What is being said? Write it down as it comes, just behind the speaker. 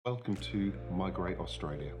Welcome to Migrate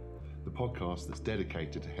Australia, the podcast that's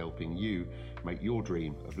dedicated to helping you make your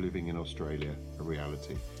dream of living in Australia a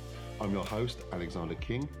reality. I'm your host, Alexander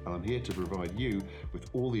King, and I'm here to provide you with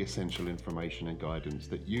all the essential information and guidance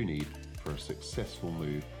that you need for a successful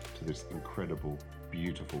move to this incredible,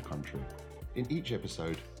 beautiful country. In each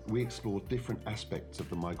episode, we explore different aspects of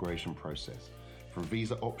the migration process, from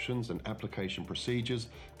visa options and application procedures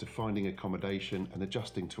to finding accommodation and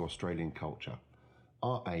adjusting to Australian culture.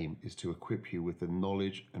 Our aim is to equip you with the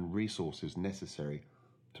knowledge and resources necessary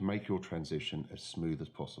to make your transition as smooth as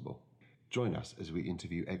possible. Join us as we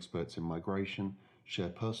interview experts in migration, share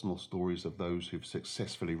personal stories of those who've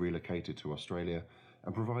successfully relocated to Australia,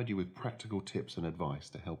 and provide you with practical tips and advice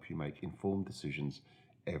to help you make informed decisions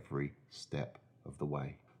every step of the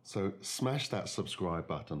way. So smash that subscribe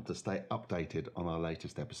button to stay updated on our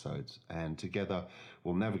latest episodes, and together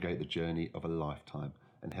we'll navigate the journey of a lifetime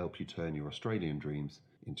and help you turn your Australian dreams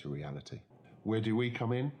into reality. Where do we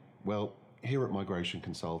come in? Well, here at Migration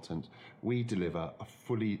Consultant, we deliver a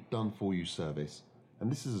fully done-for-you service,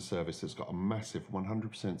 and this is a service that's got a massive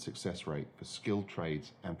 100% success rate for skilled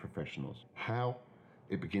trades and professionals. How?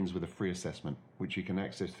 It begins with a free assessment, which you can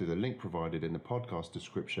access through the link provided in the podcast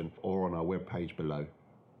description or on our webpage below.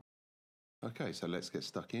 Okay, so let's get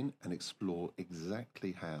stuck in and explore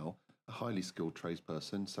exactly how a highly skilled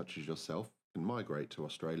tradesperson such as yourself can migrate to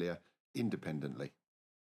Australia independently.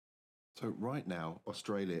 So right now,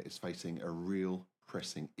 Australia is facing a real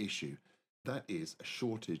pressing issue. That is a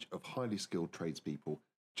shortage of highly skilled tradespeople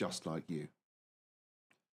just like you.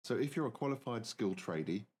 So if you're a qualified skilled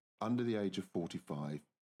tradie under the age of 45,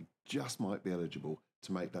 you just might be eligible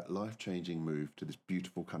to make that life-changing move to this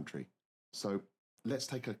beautiful country. So let's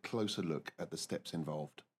take a closer look at the steps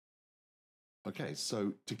involved. Okay,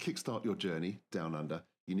 so to kickstart your journey down under,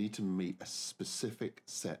 you need to meet a specific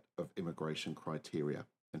set of immigration criteria.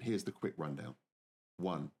 And here's the quick rundown.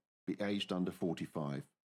 1. Be aged under 45.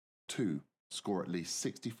 2. Score at least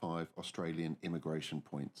 65 Australian immigration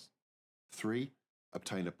points. 3.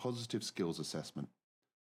 Obtain a positive skills assessment.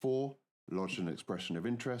 4. Lodge an expression of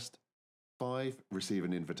interest. 5. Receive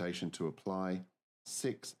an invitation to apply.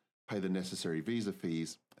 6. Pay the necessary visa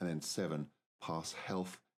fees. And then 7. Pass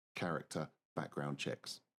health, character, background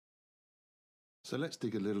checks. So let's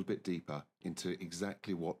dig a little bit deeper into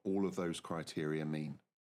exactly what all of those criteria mean.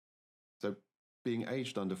 So being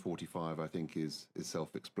aged under 45, I think, is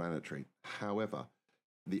self-explanatory. However,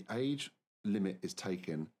 the age limit is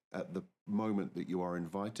taken at the moment that you are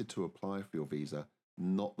invited to apply for your visa,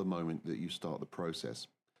 not the moment that you start the process.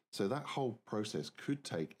 So that whole process could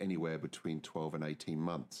take anywhere between 12 and 18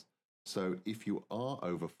 months. So if you are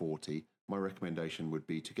over 40, my recommendation would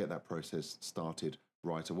be to get that process started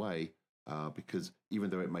right away, because even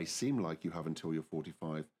though it may seem like you have until you're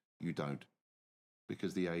 45, you don't,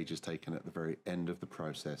 because the age is taken at the very end of the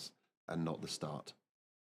process and not the start.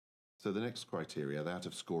 So the next criteria, that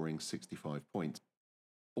of scoring 65 points,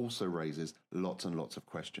 also raises lots and lots of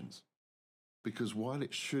questions. Because while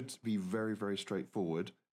it should be very, very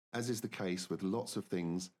straightforward, as is the case with lots of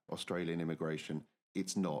things Australian immigration,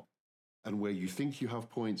 it's not. And where you think you have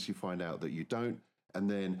points, you find out that you don't. And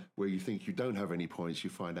then where you think you don't have any points, you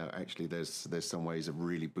find out actually there's some ways of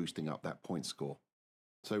really boosting up that point score.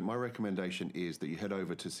 So my recommendation is that you head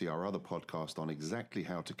over to see our other podcast on exactly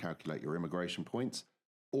how to calculate your immigration points,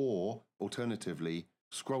 or alternatively,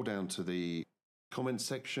 scroll down to the comments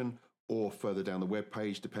section or further down the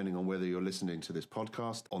webpage, depending on whether you're listening to this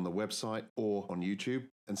podcast on the website or on YouTube,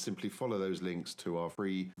 and simply follow those links to our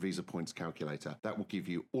free visa points calculator. That will give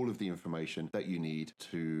you all of the information that you need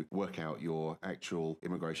to work out your actual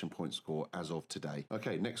immigration point score as of today.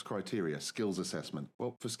 Okay, next criteria, skills assessment.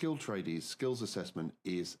 Well, for skilled tradies, skills assessment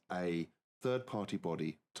is a third-party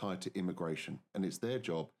body tied to immigration, and it's their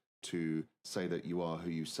job to say that you are who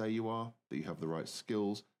you say you are, that you have the right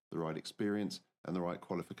skills, the right experience, and the right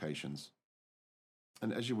qualifications.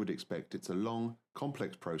 And as you would expect, it's a long,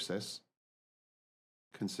 complex process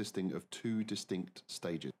consisting of 2 distinct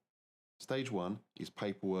stages. Stage 1 is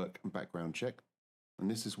paperwork and background check, and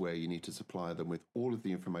this is where you need to supply them with all of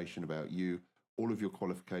the information about you, all of your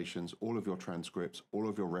qualifications, all of your transcripts, all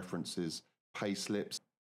of your references, pay slips,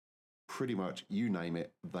 pretty much you name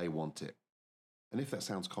it, they want it. And if that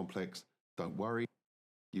sounds complex, don't worry.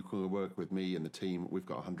 You can work with me and the team. We've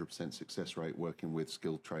got a 100% success rate working with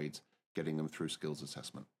skilled trades, getting them through skills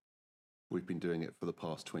assessment. We've been doing it for the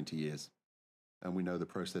past 20 years, and we know the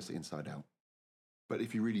process inside out. But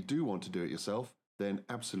if you really do want to do it yourself, then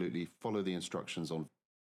absolutely follow the instructions on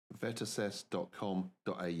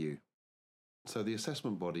vetassess.com.au. So the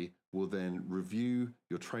assessment body will then review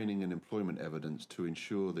your training and employment evidence to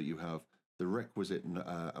ensure that you have the requisite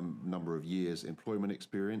number of years employment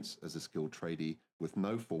experience as a skilled tradie with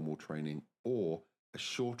no formal training, or a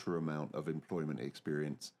shorter amount of employment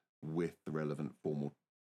experience with the relevant formal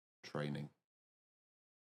training.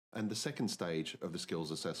 And the second stage of the skills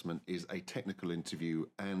assessment is a technical interview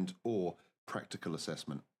and or practical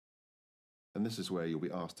assessment. And this is where you'll be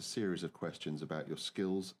asked a series of questions about your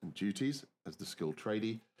skills and duties as the skilled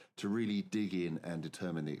tradie to really dig in and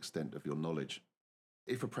determine the extent of your knowledge.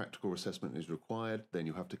 If a practical assessment is required, then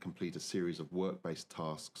you have to complete a series of work-based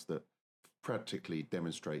tasks that practically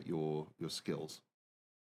demonstrate your skills.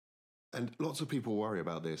 And lots of people worry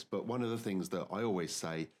about this, but one of the things that I always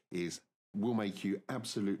say is we'll make you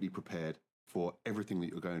absolutely prepared for everything that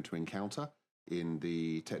you're going to encounter in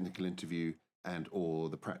the technical interview and or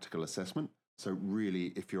the practical assessment. So really,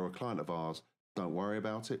 if you're a client of ours, don't worry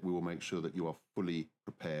about it. We will make sure that you are fully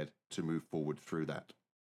prepared to move forward through that.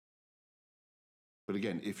 But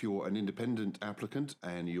again, if you're an independent applicant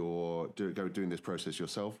and you're doing this process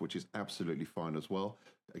yourself, which is absolutely fine as well,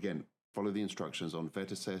 again, follow the instructions on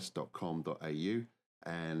vetassess.com.au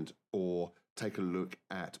and or take a look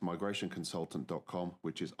at migrationconsultant.com,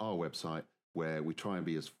 which is our website, where we try and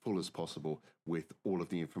be as full as possible with all of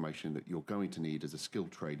the information that you're going to need as a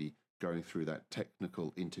skilled tradie going through that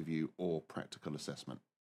technical interview or practical assessment.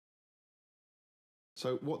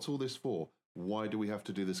 So what's all this for? Why do we have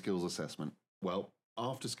to do the skills assessment? Well,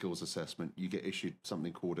 after skills assessment, you get issued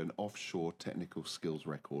something called an offshore technical skills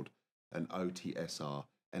record, an OTSR.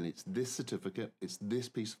 And it's this certificate, it's this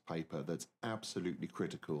piece of paper that's absolutely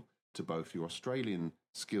critical to both your Australian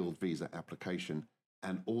skilled visa application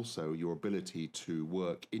and also your ability to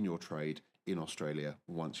work in your trade in Australia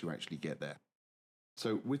once you actually get there.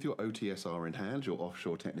 So with your OTSR in hand, your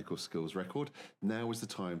offshore technical skills record, now is the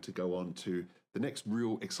time to go on to the next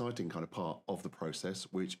real exciting kind of part of the process,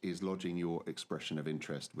 which is lodging your expression of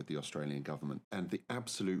interest with the Australian government. And the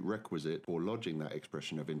absolute requisite for lodging that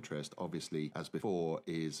expression of interest, obviously, as before,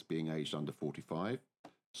 is being aged under 45,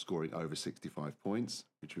 scoring over 65 points,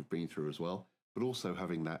 which we've been through as well, but also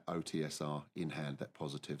having that OTSR in hand, that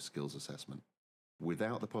positive skills assessment.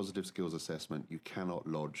 Without the positive skills assessment, you cannot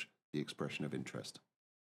lodge the expression of interest.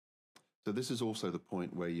 So this is also the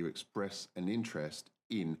point where you express an interest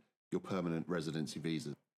in your permanent residency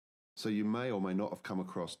visa. So you may or may not have come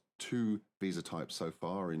across two visa types so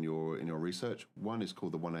far in your research. One is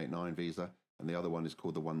called the 189 visa and the other one is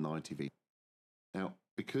called the 190 visa. Now,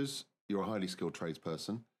 because you're a highly skilled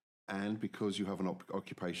tradesperson and because you have an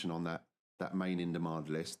occupation on that main in-demand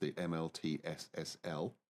list, the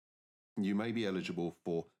MLTSSL, you may be eligible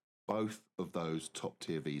for both of those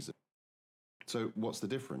top-tier visas. So what's the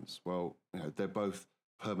difference? Well, they're both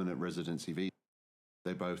permanent residency visas.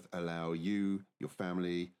 They both allow you, your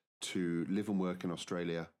family, to live and work in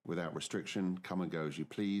Australia without restriction, come and go as you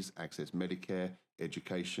please, access Medicare,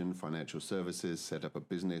 education, financial services, set up a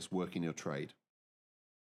business, work in your trade.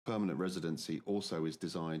 Permanent residency also is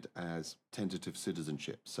designed as tentative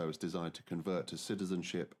citizenship, so it's designed to convert to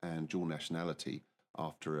citizenship and dual nationality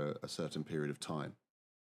after a certain period of time.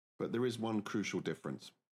 But there is one crucial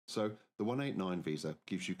difference. So the 189 visa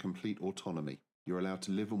gives you complete autonomy. You're allowed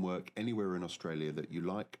to live and work anywhere in Australia that you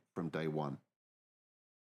like from day one.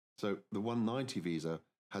 So the 190 visa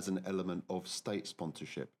has an element of state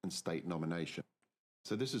sponsorship and state nomination.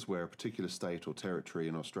 So this is where a particular state or territory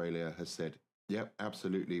in Australia has said, yep,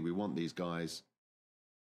 absolutely, we want these guys.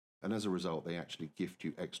 And as a result, they actually gift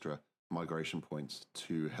you extra migration points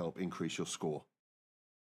to help increase your score.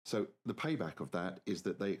 So the payback of that is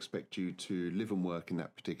that they expect you to live and work in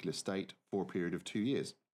that particular state for a period of 2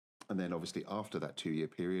 years. And then obviously after that 2-year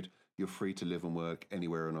period, you're free to live and work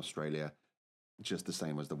anywhere in Australia, just the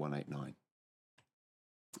same as the 189.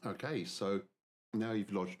 Okay, so now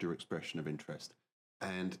you've lodged your expression of interest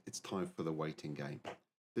and it's time for the waiting game.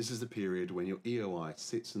 This is the period when your EOI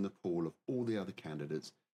sits in the pool of all the other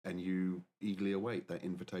candidates and you eagerly await that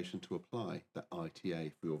invitation to apply, that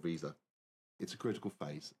ITA for your visa. It's a critical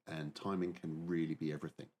phase and timing can really be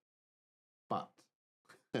everything. But,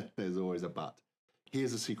 there's always a but.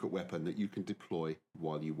 Here's a secret weapon that you can deploy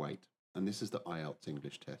while you wait. And this is the IELTS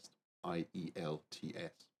English test,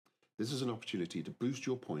 IELTS. This is an opportunity to boost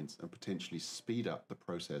your points and potentially speed up the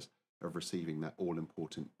process of receiving that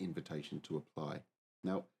all-important invitation to apply.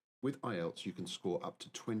 Now, with IELTS, you can score up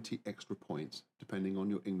to 20 extra points depending on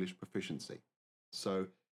your English proficiency. So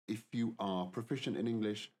if you are proficient in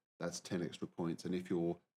English, that's 10 extra points. And if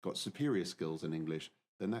you've got superior skills in English,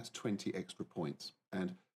 then that's 20 extra points.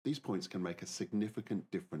 And these points can make a significant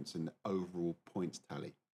difference in the overall points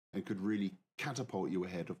tally and could really catapult you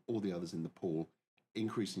ahead of all the others in the pool,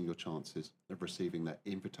 increasing your chances of receiving that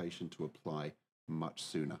invitation to apply much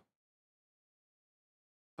sooner.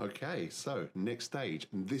 Okay, so next stage,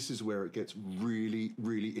 and this is where it gets really,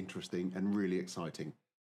 really interesting and really exciting.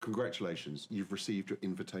 Congratulations, you've received your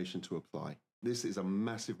invitation to apply. This is a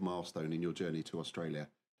massive milestone in your journey to Australia.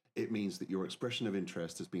 It means that your expression of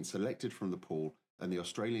interest has been selected from the pool, and the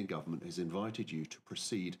Australian government has invited you to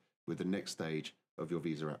proceed with the next stage of your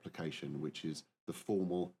visa application, which is the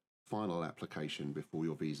formal final application before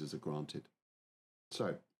your visas are granted.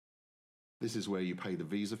 So this is where you pay the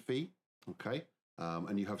visa fee, okay?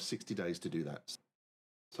 And you have 60 days to do that.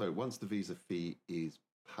 So once the visa fee is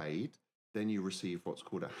paid, then you receive what's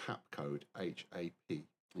called a HAP code, HAP.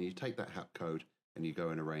 And you take that HAP code and you go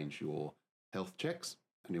and arrange your health checks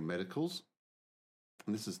and your medicals.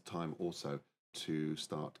 And this is time also to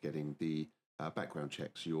start getting the background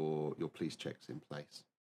checks, your police checks in place.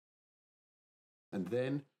 And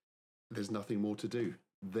then there's nothing more to do.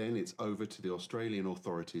 Then it's over to the Australian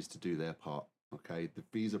authorities to do their part. Okay, the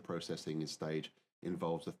visa processing stage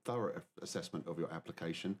involves a thorough assessment of your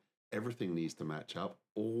application. Everything needs to match up.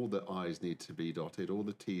 All the I's need to be dotted. All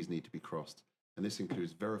the T's need to be crossed. And this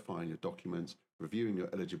includes verifying your documents, reviewing your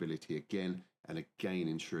eligibility again, and again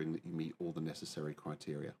ensuring that you meet all the necessary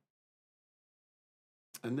criteria.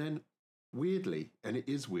 And then weirdly, and it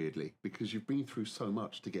is weirdly because you've been through so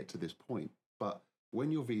much to get to this point, but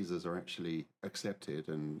when your visas are actually accepted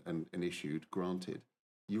and issued, granted,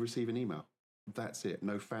 you receive an email. That's it.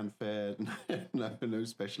 No fanfare, no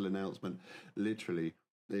special announcement. Literally,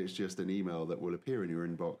 it's just an email that will appear in your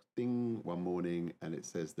inbox, ding, one morning, and it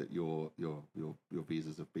says that your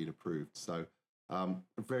visas have been approved. So a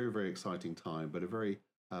very, very exciting time, but a very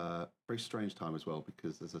strange time as well,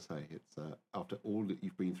 because as I say, it's after all that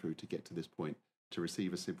you've been through to get to this point, to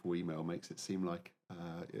receive a simple email makes it seem like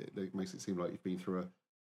you've been through a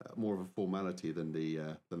more of a formality than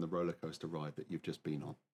the roller coaster ride that you've just been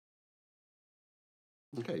on.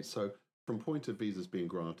 Okay, so from point of visas being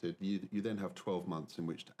granted, you then have 12 months in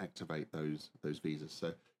which to activate those visas.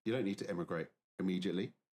 So you don't need to emigrate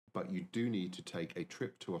immediately, but you do need to take a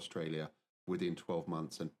trip to Australia within 12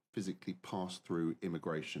 months and physically pass through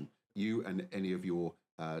immigration. You and any of your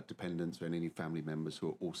dependents and any family members who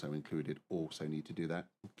are also included also need to do that.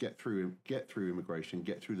 Get through immigration,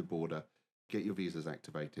 get through the border, get your visas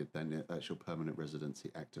activated, then that's your permanent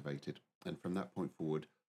residency activated. And from that point forward,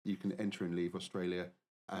 you can enter and leave Australia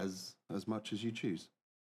as much as you choose.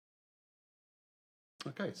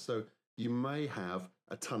 Okay, so you may have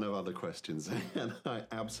a ton of other questions, and I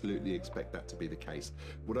absolutely expect that to be the case.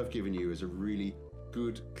 What I've given you is a really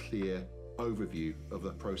good, clear overview of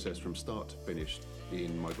the process from start to finish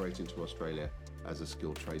in migrating to Australia as a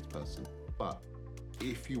skilled tradesperson. But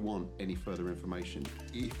if you want any further information,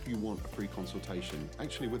 if you want a free consultation,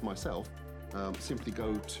 actually with myself, simply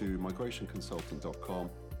go to migrationconsultant.com,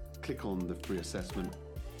 click on the free assessment,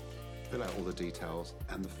 fill out all the details,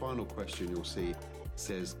 and the final question you'll see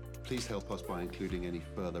says, please help us by including any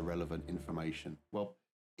further relevant information. Well,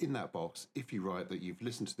 in that box, if you write that you've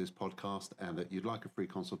listened to this podcast and that you'd like a free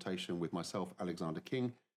consultation with myself, Alexander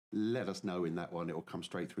King, let us know in that one. It will come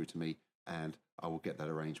straight through to me and I will get that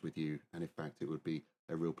arranged with you. And in fact, it would be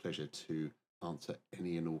a real pleasure to answer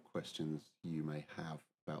any and all questions you may have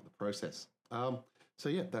about the process. So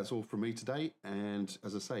yeah, that's all from me today. And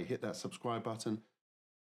as I say, hit that subscribe button,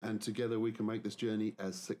 and together we can make this journey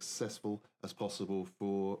as successful as possible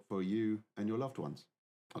for you and your loved ones.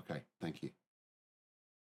 Okay, thank you.